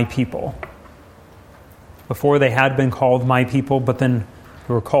of my people. Before they had been called my people, but then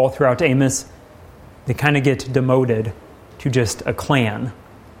they were called throughout Amos, they kind of get demoted to just a clan.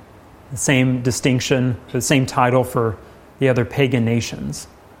 The same distinction, the same title for the other pagan nations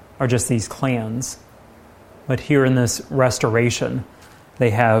are just these clans. But here in this restoration,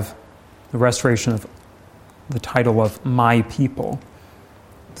 they have the restoration of the title of my people.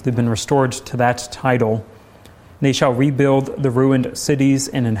 So they've been restored to that title. They shall rebuild the ruined cities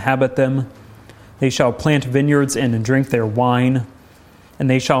and inhabit them. They shall plant vineyards and drink their wine, and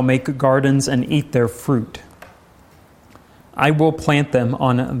they shall make gardens and eat their fruit. I will plant them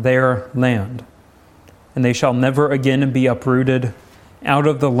on their land, and they shall never again be uprooted, out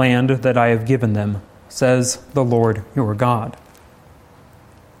of the land that I have given them, says the Lord your God.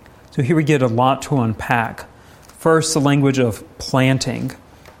 So here we get a lot to unpack. First, the language of planting.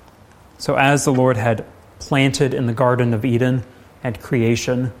 So as the Lord had planted in the Garden of Eden at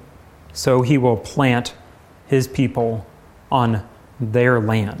creation, so he will plant his people on their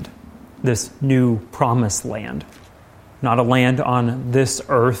land, this new promised land. Not a land on this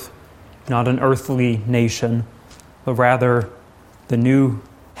earth, not an earthly nation, but rather the new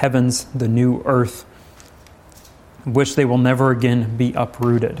heavens, the new earth, in which they will never again be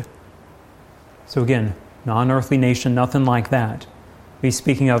uprooted. So again, non-earthly nation, nothing like that. He's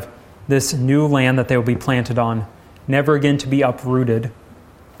speaking of this new land that they will be planted on, never again to be uprooted.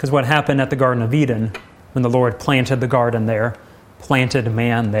 Because what happened at the Garden of Eden, when the Lord planted the garden there, planted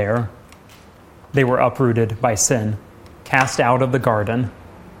man there, they were uprooted by sin, cast out of the garden.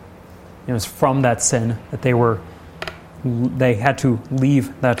 It was from that sin that they had to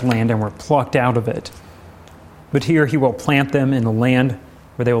leave that land and were plucked out of it. But here he will plant them in a land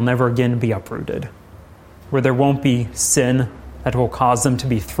where they will never again be uprooted, where there won't be sin that will cause them to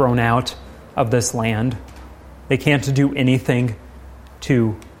be thrown out of this land. They can't do anything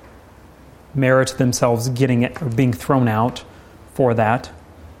to merit themselves getting it or being thrown out for that.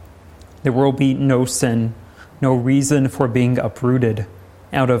 There will be no sin, no reason for being uprooted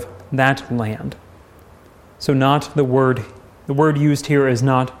out of that land. So not the word used here is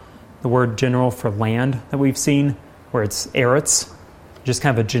not the word general for land that we've seen, where it's eretz, just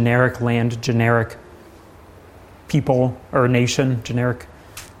kind of a generic land, generic people or nation, generic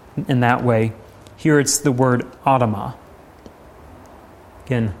in that way. Here it's the word Adamah.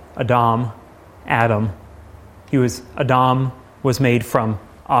 Again, Adam. Adam was made from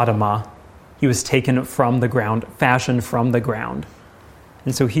Adamah. He was taken from the ground, fashioned from the ground.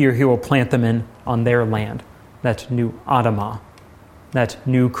 And so here he will plant them in on their land, that new Adamah, that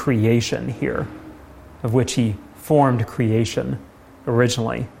new creation here, of which he formed creation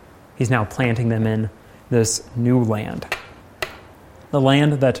originally. He's now planting them in this new land, the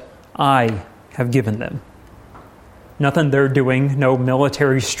land that I have given them. Nothing they're doing, no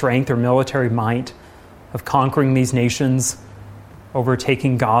military strength or military might of conquering these nations,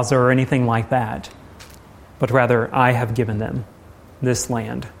 overtaking Gaza or anything like that, but rather I have given them this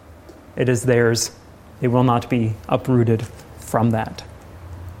land. It is theirs. They will not be uprooted from that.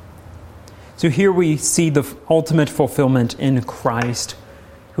 So here we see the ultimate fulfillment in Christ,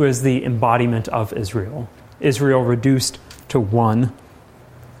 who is the embodiment of Israel. Israel reduced to one.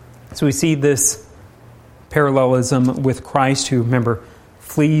 So we see this parallelism with Christ, who, remember,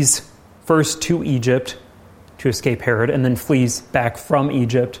 flees first to Egypt to escape Herod, and then flees back from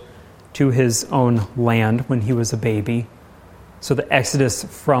Egypt to his own land when he was a baby. So the exodus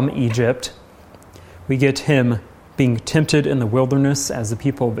from Egypt, we get him being tempted in the wilderness as the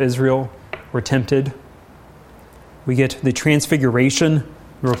people of Israel were tempted. We get the transfiguration.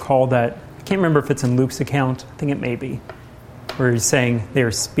 You recall that, I can't remember if it's in Luke's account, I think it may be, where he's saying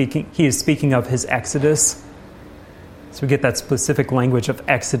he is speaking of his exodus. So we get that specific language of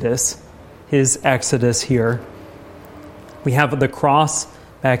exodus, his exodus here. We have the cross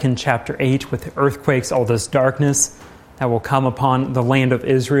back in chapter 8 with the earthquakes, all this darkness that will come upon the land of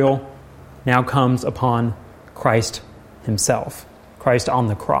Israel, now comes upon Christ himself, Christ on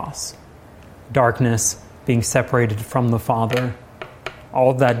the cross. Darkness being separated from the Father,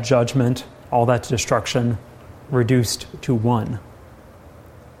 all that judgment, all that destruction reduced to one.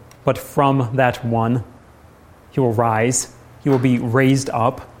 But from that one, he will rise, he will be raised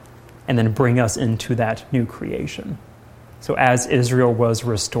up, and then bring us into that new creation. So as Israel was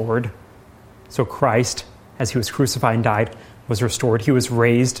restored, so Christ, as he was crucified and died, was restored. He was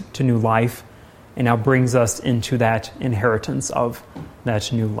raised to new life, and now brings us into that inheritance of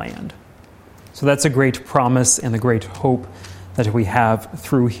that new land. So that's a great promise and a great hope that we have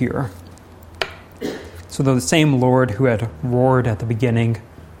through here. So the same Lord who had roared at the beginning,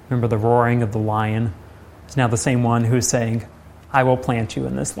 remember the roaring of the lion, is now the same one who is saying, I will plant you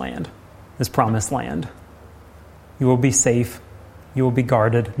in this land, this promised land. You will be safe. You will be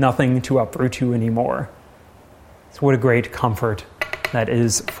guarded. Nothing to uproot you anymore. So what a great comfort that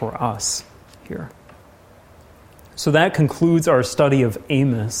is for us here. So that concludes our study of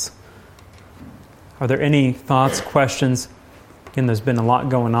Amos. Are there any thoughts, questions? Again, there's been a lot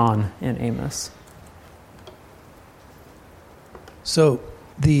going on in Amos. So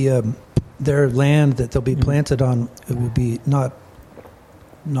their land that they'll be planted on, it will be not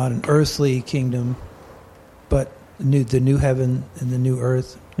an earthly kingdom, but the new heaven and the new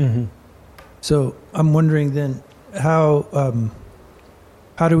earth. Mm-hmm. So I'm wondering then, how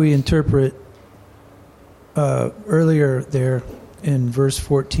do we interpret earlier there in verse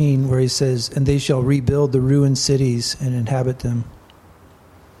 14 where he says, "And they shall rebuild the ruined cities and inhabit them."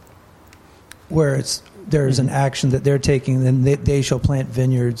 Where there's an action that they're taking, then they shall plant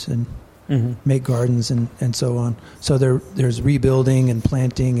vineyards and make gardens and so on. So there's rebuilding and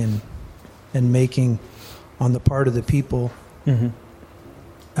planting and making on the part of the people.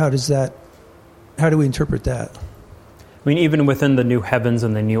 How do we interpret that? I mean, even within the new heavens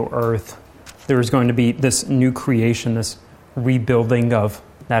and the new earth, there is going to be this new creation, this rebuilding of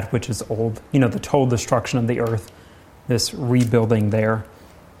that which is old. The total destruction of the earth, this rebuilding there.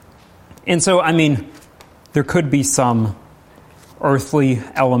 And so, I mean, there could be some earthly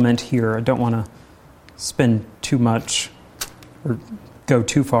element here. I don't want to spend too much or go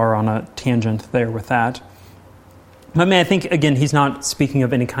too far on a tangent there with that. I mean, I think, again, he's not speaking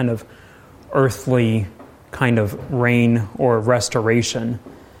of any kind of earthly kind of reign or restoration,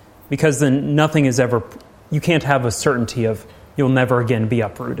 because then nothing is ever, you can't have a certainty of you'll never again be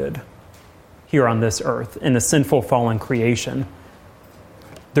uprooted here on this earth. In a sinful fallen creation,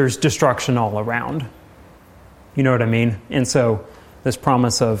 there's destruction all around. You know what I mean? And so this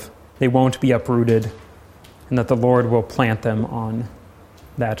promise of they won't be uprooted and that the Lord will plant them on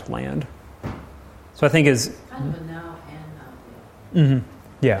that land. So I think is kind of a now and not yet.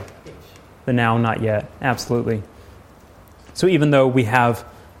 Yeah. The now, not yet. Absolutely. So even though we have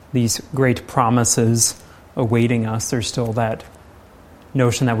these great promises awaiting us, there's still that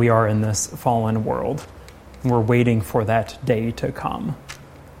notion that we are in this fallen world. And we're waiting for that day to come.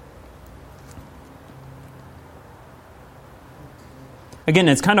 Again,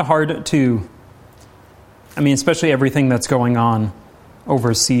 it's kind of hard to, I mean, especially everything that's going on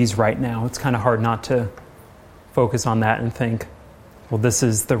overseas right now, it's kind of hard not to focus on that and think, well, this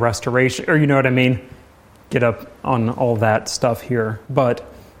is the restoration, or you know what I mean? Get up on all that stuff here. But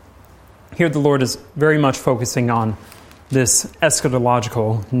here the Lord is very much focusing on this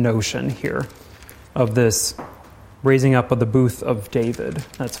eschatological notion here of this raising up of the booth of David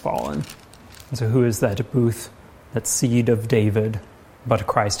that's fallen. And so who is that booth, that seed of David, but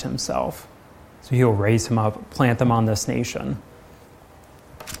Christ himself? So he'll raise him up, plant them on this nation,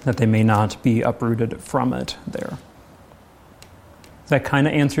 that they may not be uprooted from it there. Does that kind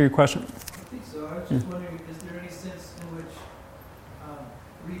of answer your question? I think so. I was just wondering, is there any sense in which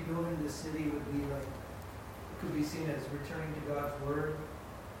rebuilding the city would be like, it could be seen as returning to God's word?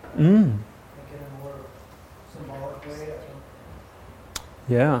 Like in a more symbolic way?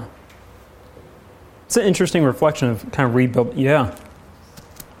 Yeah. It's an interesting reflection of kind of rebuild. Yeah.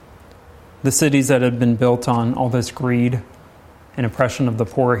 The cities that had been built on all this greed and oppression of the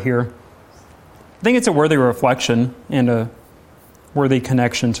poor here. I think it's a worthy reflection and a worthy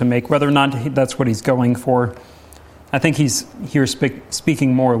connection to make, whether or not that's what he's going for. I think he's here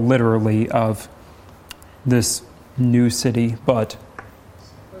speaking more literally of this new city, but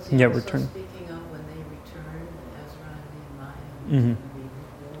yet return. Speaking of when they returned, Ezra and Nehemiah, be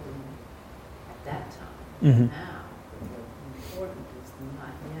rebuilding at that time. Now, the important is the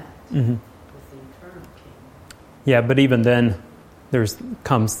not yet, with the eternal king. Yeah, but even then,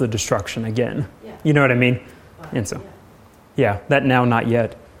 comes the destruction again. Yeah. You know what I mean? But, And so, yeah, that now, not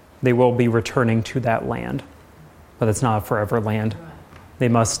yet, they will be returning to that land. But it's not a forever land. Right. They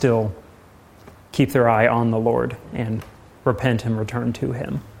must still keep their eye on the Lord and repent and return to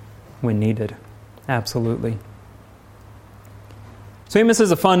him when needed. Absolutely. So Amos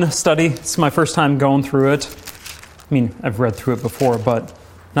is a fun study. It's my first time going through it. I mean, I've read through it before, but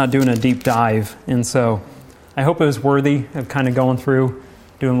not doing a deep dive. And so I hope it was worthy of kind of going through,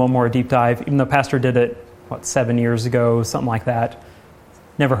 doing a little more deep dive, even though Pastor did it, 7 years ago, something like that.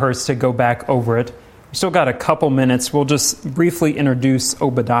 Never hurts to go back over it. We still got a couple minutes. We'll just briefly introduce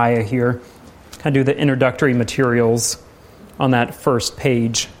Obadiah here, kind of do the introductory materials on that first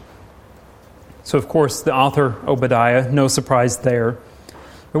page. So, of course, the author, Obadiah, no surprise there.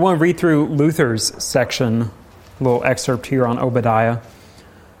 We want to read through Luther's section, a little excerpt here on Obadiah.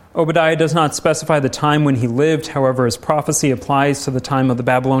 Obadiah does not specify the time when he lived. However, his prophecy applies to the time of the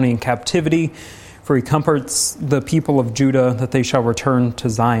Babylonian captivity, for he comforts the people of Judah that they shall return to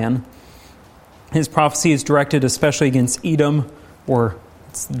Zion. His prophecy is directed especially against Edom, or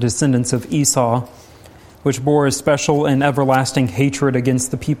the descendants of Esau, which bore a special and everlasting hatred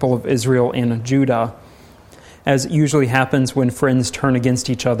against the people of Israel and Judah, as usually happens when friends turn against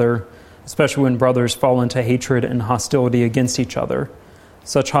each other, especially when brothers fall into hatred and hostility against each other.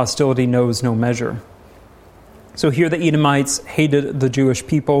 Such hostility knows no measure. So here the Edomites hated the Jewish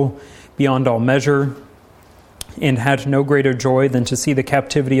people beyond all measure, and had no greater joy than to see the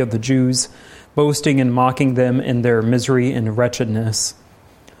captivity of the Jews, boasting and mocking them in their misery and wretchedness.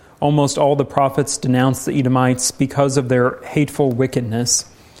 Almost all the prophets denounced the Edomites because of their hateful wickedness.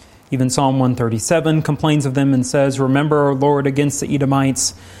 Even Psalm 137 complains of them and says, "Remember, O Lord, against the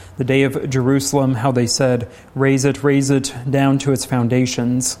Edomites, the day of Jerusalem, how they said, raise it down to its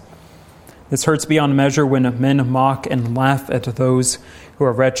foundations." This hurts beyond measure when men mock and laugh at those who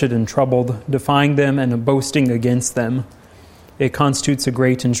are wretched and troubled, defying them and boasting against them. It constitutes a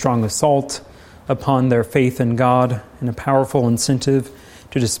great and strong assault upon their faith in God and a powerful incentive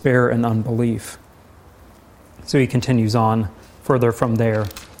to despair and unbelief. So he continues on further from there.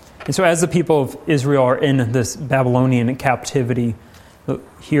 And so as the people of Israel are in this Babylonian captivity,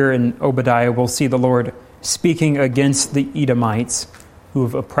 here in Obadiah we'll see the Lord speaking against the Edomites who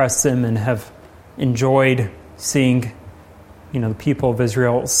have oppressed them and have enjoyed seeing, the people of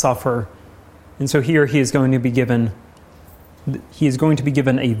Israel suffer. And so here he is going to be given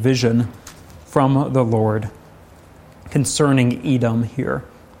a vision from the Lord concerning Edom here.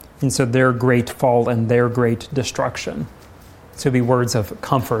 And so their great fall and their great destruction. So it'll be words of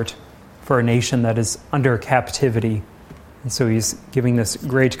comfort for a nation that is under captivity. And so he's giving this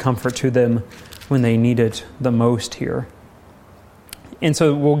great comfort to them when they need it the most here. And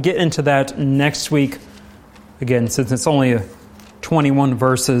so we'll get into that next week. Again, since it's only 21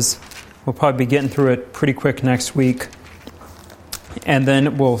 verses, we'll probably be getting through it pretty quick next week. And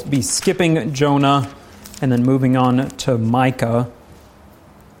then we'll be skipping Jonah and then moving on to Micah.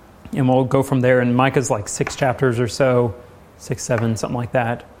 And we'll go from there. And Micah's like 6 chapters or so, 6, 7, something like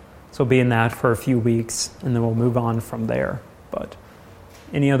that. So we'll be in that for a few weeks, and then we'll move on from there. But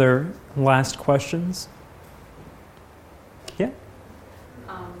any other last questions? Yeah?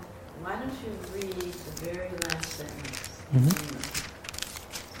 Why don't you read the very last sentence,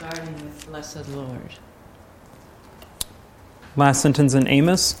 starting with "Blessed Lord." Last sentence in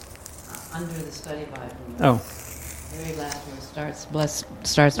Amos? Under the study Bible. Oh. Very last one starts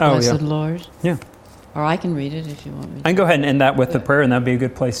 "Blessed Lord." Yeah. Or I can read it if you want me to. I can go ahead and end that with the prayer, and that'd be a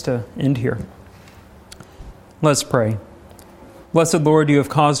good place to end here. Let's pray. Blessed Lord, you have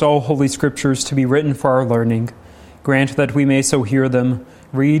caused all holy scriptures to be written for our learning. Grant that we may so hear them,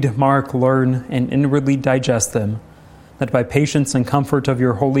 read, mark, learn, and inwardly digest them, that by patience and comfort of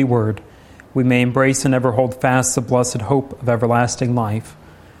your holy word, we may embrace and ever hold fast the blessed hope of everlasting life.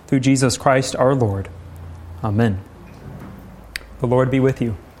 Through Jesus Christ our Lord. Amen. The Lord be with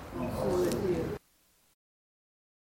you.